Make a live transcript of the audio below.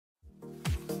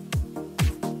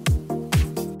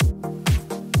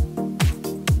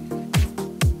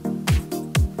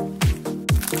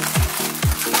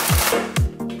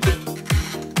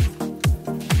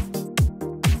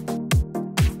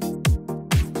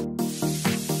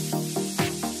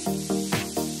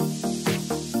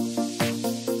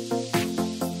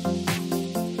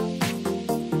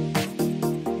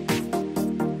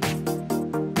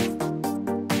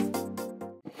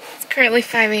currently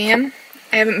 5 a.m.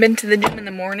 I haven't been to the gym in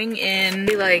the morning in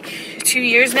like 2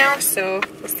 years now, so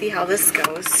we'll see how this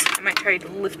goes. I might try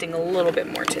lifting a little bit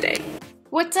more today.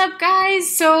 What's up, guys?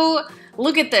 So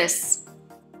look at this.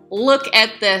 Look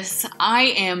at this.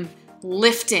 I am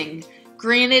lifting.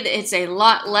 Granted, it's a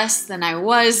lot less than I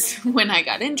was when I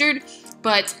got injured,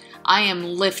 but I am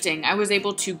lifting. I was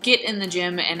able to get in the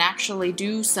gym and actually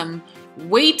do some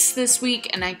weights this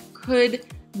week, and I could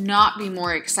not be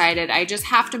more excited. I just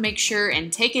have to make sure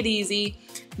and take it easy,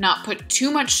 not put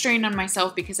too much strain on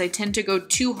myself because I tend to go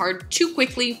too hard too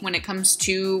quickly when it comes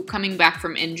to coming back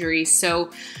from injury.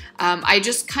 So I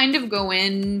just kind of go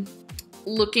in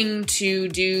looking to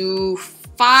do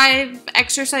 4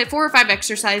 or 5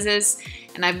 exercises,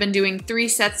 and I've been doing 3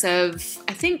 sets of,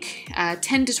 I think,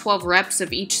 10 to 12 reps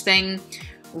of each thing.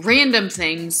 Random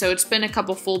things, so it's been a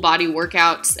couple full body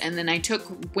workouts, and then I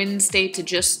took Wednesday to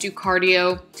just do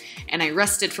cardio, and I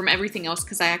rested from everything else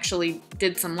because I actually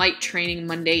did some light training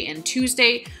Monday and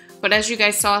Tuesday. But as you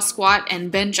guys saw, squat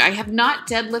and bench, I have not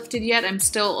deadlifted yet. I'm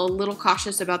still a little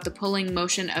cautious about the pulling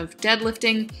motion of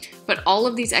deadlifting, but all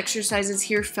of these exercises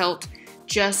here felt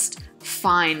just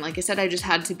fine. Like I said, I just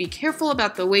had to be careful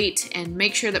about the weight and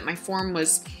make sure that my form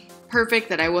was perfect,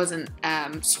 that I wasn't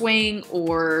swaying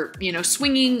or,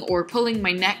 swinging or pulling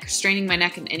my neck, straining my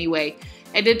neck in any way.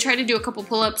 I did try to do a couple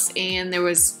pull-ups and there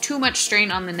was too much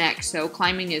strain on the neck, so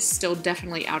climbing is still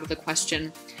definitely out of the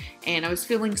question. And I was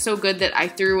feeling so good that I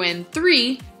threw in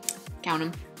 3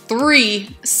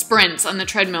 sprints on the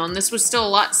treadmill, and this was still a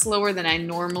lot slower than I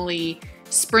normally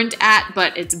sprint at,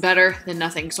 but it's better than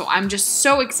nothing. So I'm just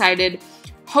so excited,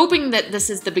 hoping that this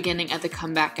is the beginning of the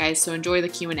comeback, guys, so enjoy the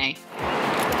Q&A.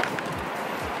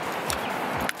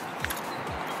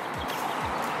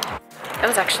 That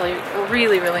was actually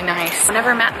really, really nice.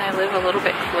 Whenever Matt and I live a little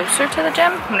bit closer to the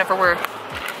gym, whenever we're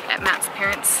at Matt's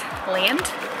parents' land,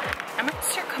 I might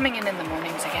start coming in the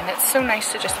mornings again. It's so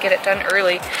nice to just get it done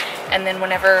early, and then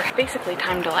whenever basically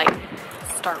time to like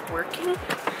start working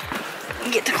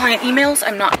and get to client emails,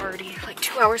 I'm not already like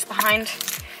 2 hours behind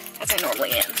as I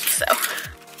normally am. So,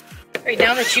 right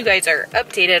now that you guys are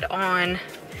updated on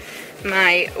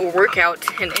my workout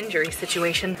and injury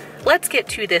situation, let's get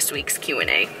to this week's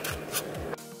Q&A.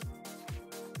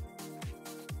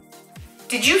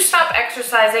 Did you stop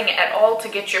exercising at all to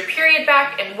get your period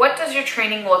back, and what does your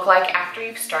training look like after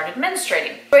you've started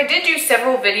menstruating? So I did do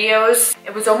several videos,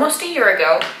 it was almost a year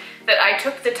ago, that I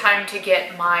took the time to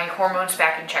get my hormones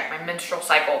back in check, my menstrual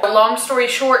cycle. Long story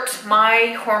short,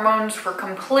 my hormones were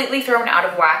completely thrown out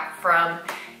of whack from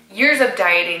years of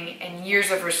dieting and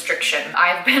years of restriction.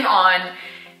 I've been on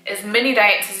as many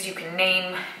diets as you can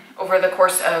name over the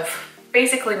course of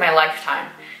basically my lifetime.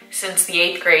 Since the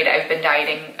 8th grade, I've been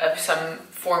dieting of some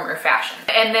form or fashion.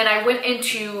 And then I went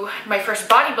into my first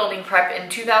bodybuilding prep in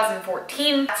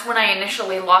 2014. That's when I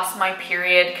initially lost my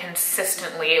period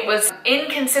consistently. It was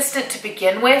inconsistent to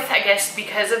begin with, I guess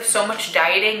because of so much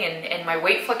dieting and my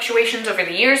weight fluctuations over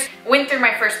the years. Went through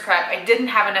my first prep, I didn't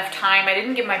have enough time, I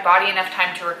didn't give my body enough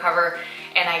time to recover,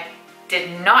 and I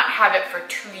did not have it for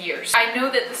 2 years. I know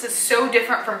that this is so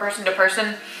different from person to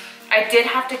person. I did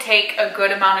have to take a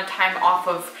good amount of time off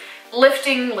of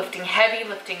lifting heavy,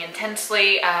 lifting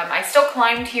intensely. I still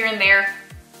climbed here and there,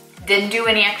 didn't do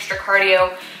any extra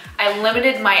cardio. I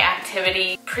limited my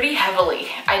activity pretty heavily.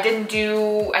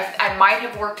 I might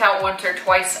have worked out once or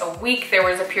twice a week. There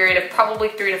was a period of probably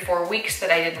 3 to 4 weeks that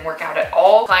I didn't work out at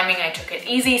all. Climbing, I took it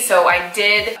easy, so I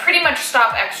did pretty much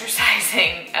stop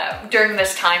exercising during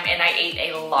this time, and I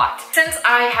ate a lot. Since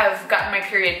I have gotten my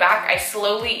period back, I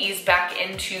slowly eased back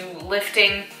into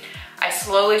lifting. I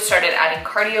slowly started adding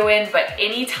cardio in, but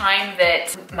any time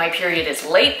that my period is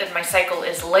late, that my cycle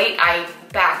is late, I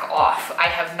back off. I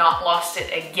have not lost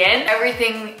it again.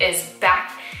 Everything is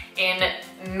back in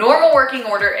normal working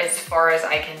order as far as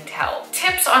I can tell.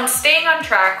 Tips on staying on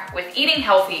track with eating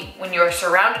healthy when you are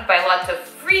surrounded by lots of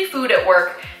free food at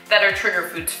work that are trigger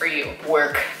foods for you.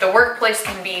 The workplace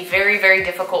can be very, very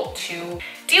difficult to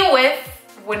deal with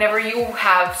whenever you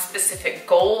have specific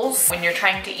goals, when you're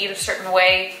trying to eat a certain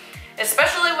way,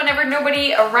 especially whenever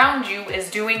nobody around you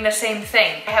is doing the same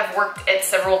thing. I have worked at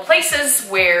several places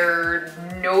where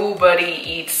nobody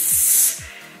eats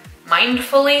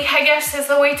mindfully, I guess is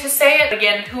the way to say it.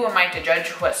 Again, who am I to judge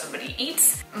what somebody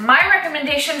eats? My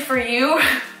recommendation for you,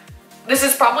 this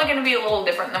is probably gonna be a little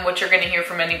different than what you're gonna hear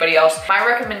from anybody else. My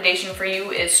recommendation for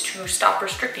you is to stop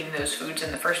restricting those foods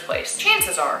in the first place.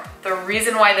 Chances are, the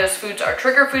reason why those foods are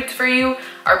trigger foods for you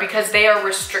are because they are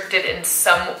restricted in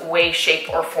some way, shape,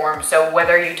 or form. So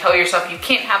whether you tell yourself you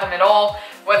can't have them at all,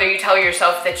 whether you tell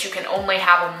yourself that you can only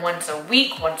have them once a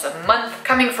week, once a month.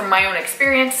 Coming from my own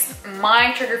experience,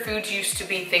 my trigger foods used to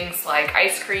be things like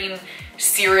ice cream,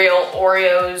 cereal,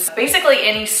 Oreos, basically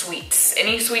any sweets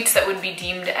that would be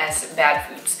deemed as bad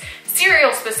foods.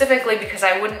 Cereal specifically because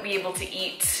I wouldn't be able to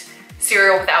eat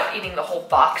cereal without eating the whole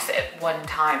box at one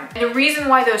time. And the reason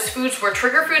why those foods were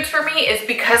trigger foods for me is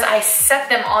because I set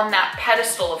them on that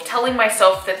pedestal of telling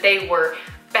myself that they were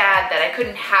bad, that I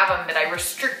couldn't have them, that I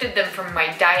restricted them from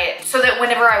my diet, so that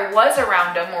whenever I was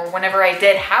around them or whenever I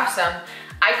did have some,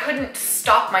 I couldn't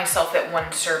stop myself at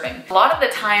one serving. A lot of the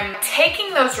time,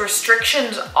 taking those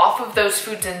restrictions off of those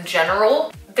foods in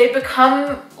general, they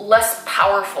become less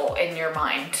powerful in your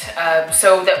mind.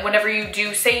 So that whenever you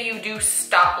do, say you do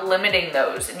stop limiting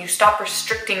those and you stop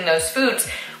restricting those foods,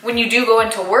 when you do go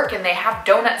into work and they have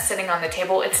donuts sitting on the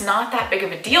table, it's not that big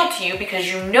of a deal to you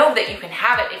because you know that you can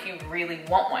have it if you really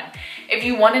want one. If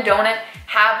you want a donut,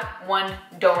 have one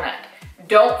donut.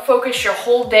 Don't focus your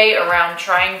whole day around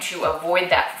trying to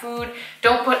avoid that food.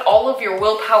 Don't put all of your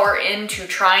willpower into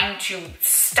trying to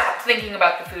stop thinking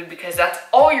about the food because that's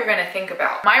all you're gonna think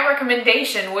about. My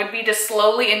recommendation would be to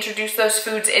slowly introduce those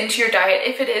foods into your diet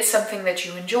if it is something that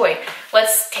you enjoy.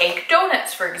 Let's take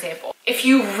donuts, for example. If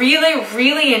you really,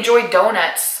 really enjoy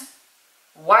donuts,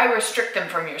 why restrict them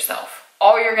from yourself?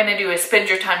 All you're gonna do is spend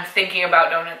your time thinking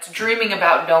about donuts, dreaming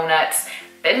about donuts,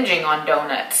 binging on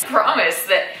donuts. I promise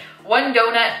that one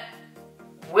donut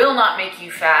will not make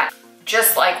you fat,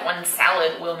 just like one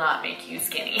salad will not make you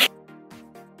skinny.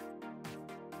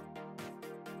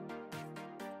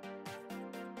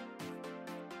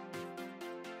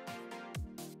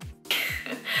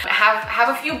 Have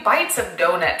a few bites of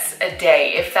donuts a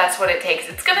day if that's what it takes.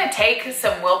 It's gonna take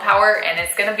some willpower and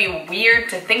it's gonna be weird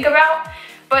to think about,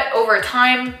 but over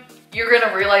time, you're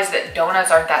gonna realize that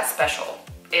donuts aren't that special.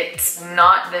 It's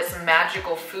not this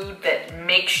magical food that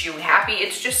makes you happy.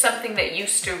 It's just something that you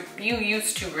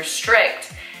used to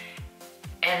restrict.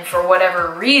 And for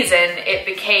whatever reason, it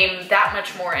became that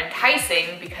much more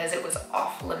enticing because it was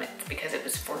off limits, because it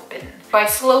was forbidden. By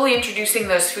slowly introducing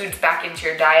those foods back into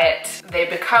your diet, they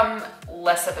become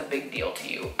less of a big deal to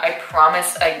you. I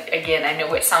promise, again, I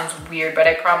know it sounds weird, but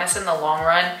I promise in the long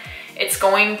run, it's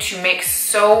going to make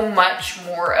so much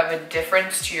more of a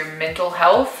difference to your mental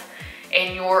health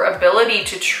and your ability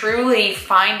to truly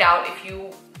find out if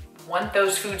you want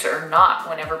those foods or not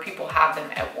whenever people have them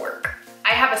at work. I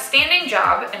have a standing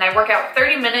job and I work out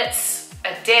 30 minutes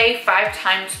a day, 5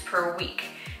 times per week.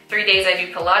 3 days I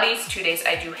do Pilates, 2 days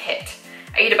I do HIIT.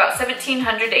 I eat about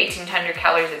 1,700 to 1,800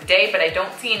 calories a day, but I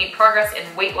don't see any progress in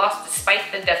weight loss despite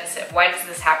the deficit. Why does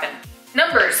this happen?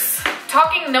 Numbers.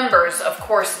 Talking numbers, of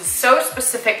course, is so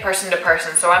specific person to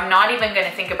person, so I'm not even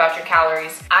gonna think about your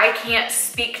calories. I can't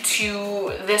speak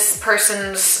to this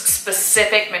person's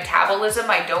specific metabolism.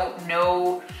 I don't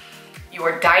know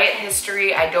your diet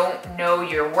history. I don't know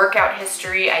your workout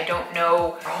history. I don't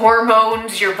know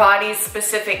hormones, your body's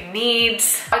specific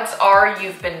needs. Odds are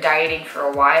you've been dieting for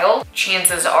a while.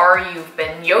 Chances are you've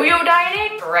been yo-yo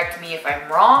dieting. Correct me if I'm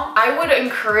wrong. I would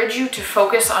encourage you to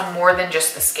focus on more than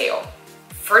just the scale.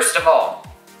 First of all,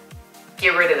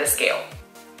 get rid of the scale.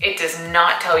 It does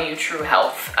not tell you true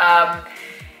health.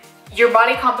 Your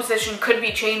body composition could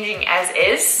be changing as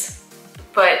is,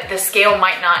 but the scale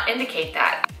might not indicate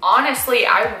that. Honestly,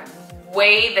 I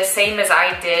weigh the same as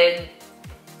I did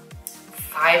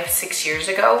 5-6 years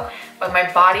ago, but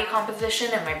my body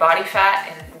composition and my body fat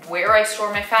and where I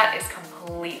store my fat is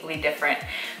completely different.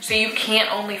 So you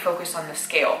can't only focus on the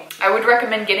scale. I would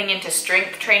recommend getting into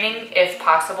strength training if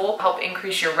possible, help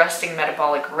increase your resting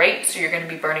metabolic rate so you're gonna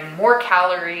be burning more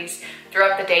calories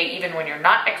throughout the day even when you're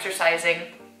not exercising,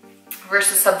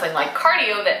 versus something like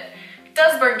cardio that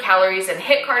does burn calories. And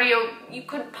HIIT cardio, you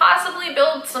could possibly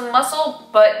build some muscle,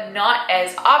 but not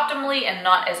as optimally and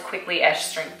not as quickly as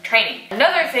strength training.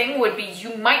 Another thing would be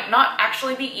you might not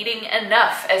actually be eating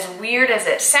enough. As weird as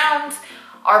it sounds,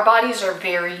 our bodies are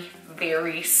very,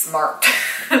 very smart.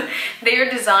 They are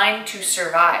designed to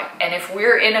survive. And if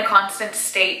we're in a constant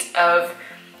state of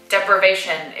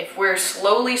deprivation, if we're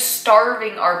slowly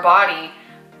starving our body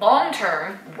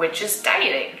long-term, which is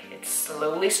dieting, it's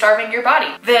slowly starving your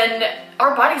body, then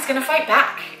our body's gonna fight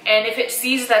back. And if it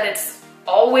sees that it's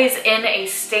always in a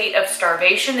state of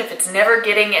starvation, if it's never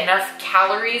getting enough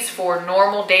calories for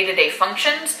normal day-to-day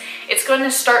functions, it's going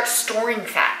to start storing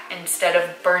fat instead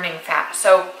of burning fat.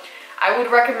 So I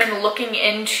would recommend looking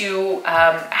into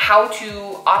how to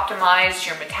optimize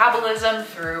your metabolism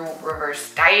through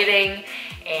reverse dieting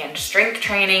and strength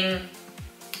training.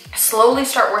 Slowly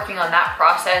start working on that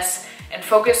process and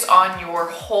focus on your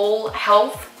whole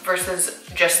health versus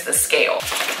just the scale.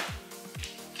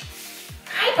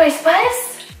 Hi, Buzz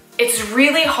Buzz. It's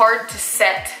really hard to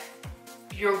set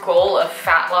your goal of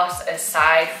fat loss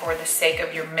aside for the sake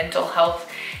of your mental health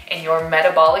and your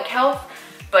metabolic health,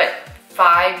 but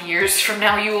 5 years from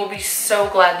now, you will be so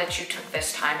glad that you took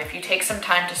this time. If you take some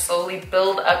time to slowly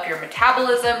build up your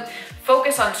metabolism,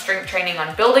 focus on strength training,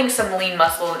 on building some lean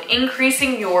muscle, and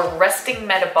increasing your resting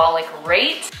metabolic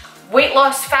rate, weight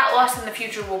loss, fat loss in the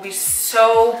future will be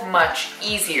so much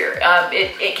easier.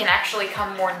 It can actually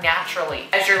come more naturally.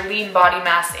 As your lean body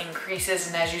mass increases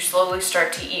and as you slowly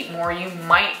start to eat more, you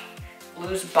might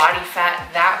lose body fat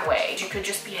that way. You could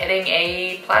just be hitting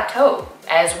a plateau.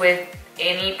 As with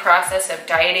any process of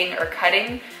dieting or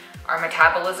cutting, our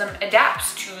metabolism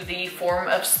adapts to the form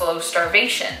of slow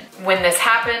starvation. When this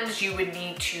happens, you would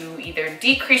need to either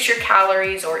decrease your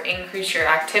calories or increase your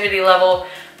activity level,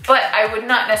 but I would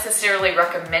not necessarily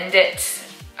recommend it,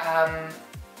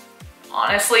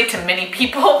 honestly, to many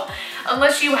people,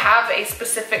 unless you have a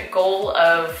specific goal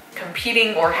of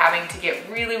competing or having to get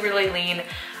really, really lean.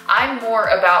 I'm more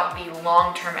about the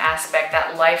long-term aspect,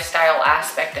 that lifestyle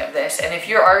aspect of this. And if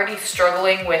you're already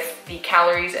struggling with the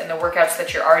calories and the workouts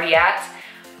that you're already at,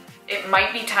 it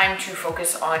might be time to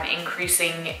focus on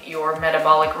increasing your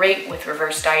metabolic rate with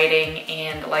reverse dieting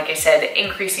and, like I said,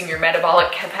 increasing your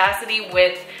metabolic capacity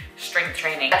with strength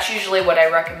training. That's usually what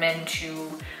I recommend to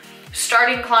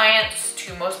starting clients,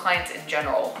 to most clients in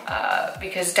general,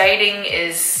 because dieting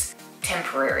is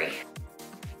temporary.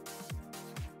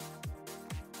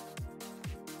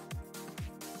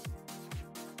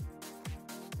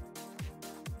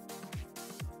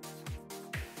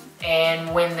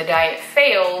 And when the diet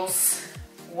fails,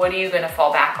 what are you gonna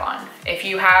fall back on? If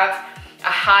you have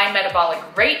a high metabolic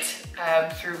rate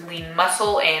through lean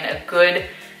muscle and a good,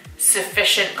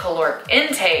 sufficient caloric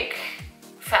intake,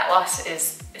 fat loss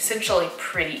is essentially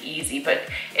pretty easy, but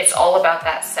it's all about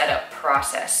that setup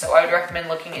process. So I would recommend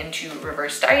looking into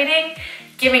reverse dieting,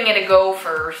 giving it a go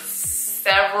for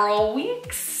several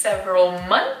weeks, several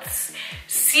months,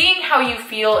 seeing how you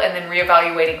feel, and then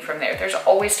reevaluating from there. There's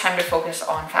always time to focus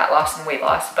on fat loss and weight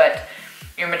loss, but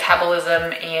your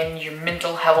metabolism and your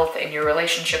mental health and your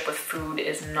relationship with food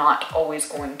is not always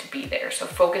going to be there. So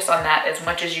focus on that as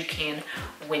much as you can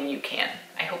when you can.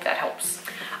 I hope that helps.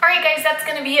 All right, guys, that's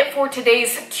gonna be it for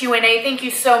today's Q&A. Thank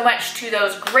you so much to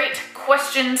those great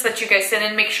questions that you guys sent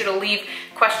in. Make sure to leave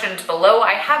questions below.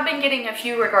 I have been getting a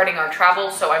few regarding our travel,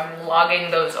 so I'm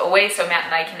logging those away so Matt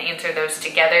and I can answer those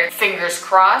together. Fingers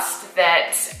crossed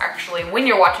that, actually, when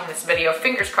you're watching this video,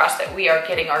 fingers crossed that we are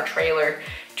getting our trailer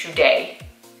today.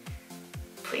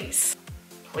 Please,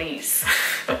 please.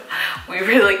 We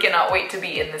really cannot wait to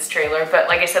be in this trailer. But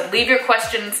like I said, leave your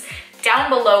questions down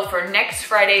below for next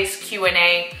Friday's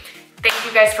Q&A. Thank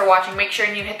you guys for watching. Make sure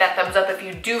you hit that thumbs up if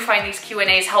you do find these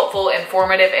Q&As helpful,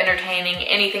 informative, entertaining,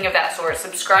 anything of that sort.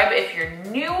 Subscribe if you're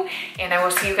new, and I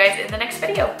will see you guys in the next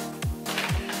video.